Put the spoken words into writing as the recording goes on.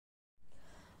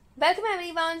Welcome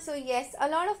everyone. So yes, a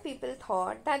lot of people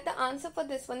thought that the answer for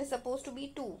this one is supposed to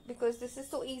be 2 because this is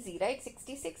so easy, right?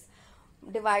 66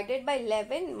 divided by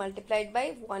 11 multiplied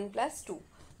by 1 plus 2.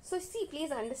 So see,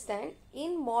 please understand,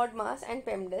 in mod mass and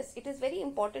PEMDAS, it is very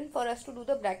important for us to do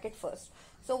the bracket first.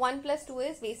 So 1 plus 2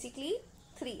 is basically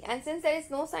 3, and since there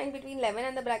is no sign between 11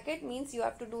 and the bracket, means you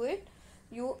have to do it,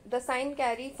 the sign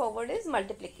carried forward is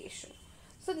multiplication.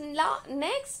 So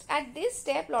next, at this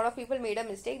step, lot of people made a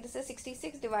mistake. This is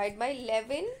 66 divided by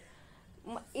 11.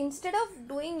 Instead of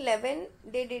doing 11,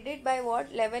 they did it by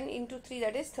what? 11 into 3,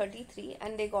 that is 33,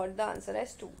 and they got the answer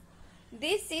as 2.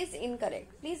 This is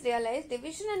incorrect. Please realize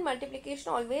division and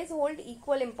multiplication always hold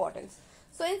equal importance.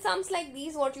 So in sums like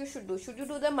these, what you should do? Should you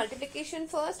do the multiplication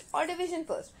first or division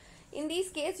first? In these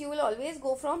case, you will always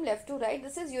go from left to right.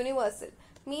 This is universal.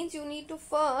 Means you need to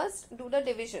first do the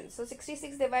division. So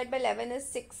 66 divided by 11 is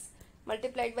 6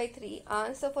 multiplied by 3.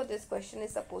 Answer for this question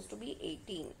is supposed to be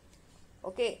 18.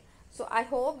 Okay. So I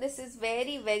hope this is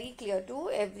very clear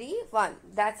to everyone.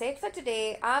 That's it for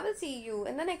today. I will see you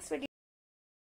in the next video.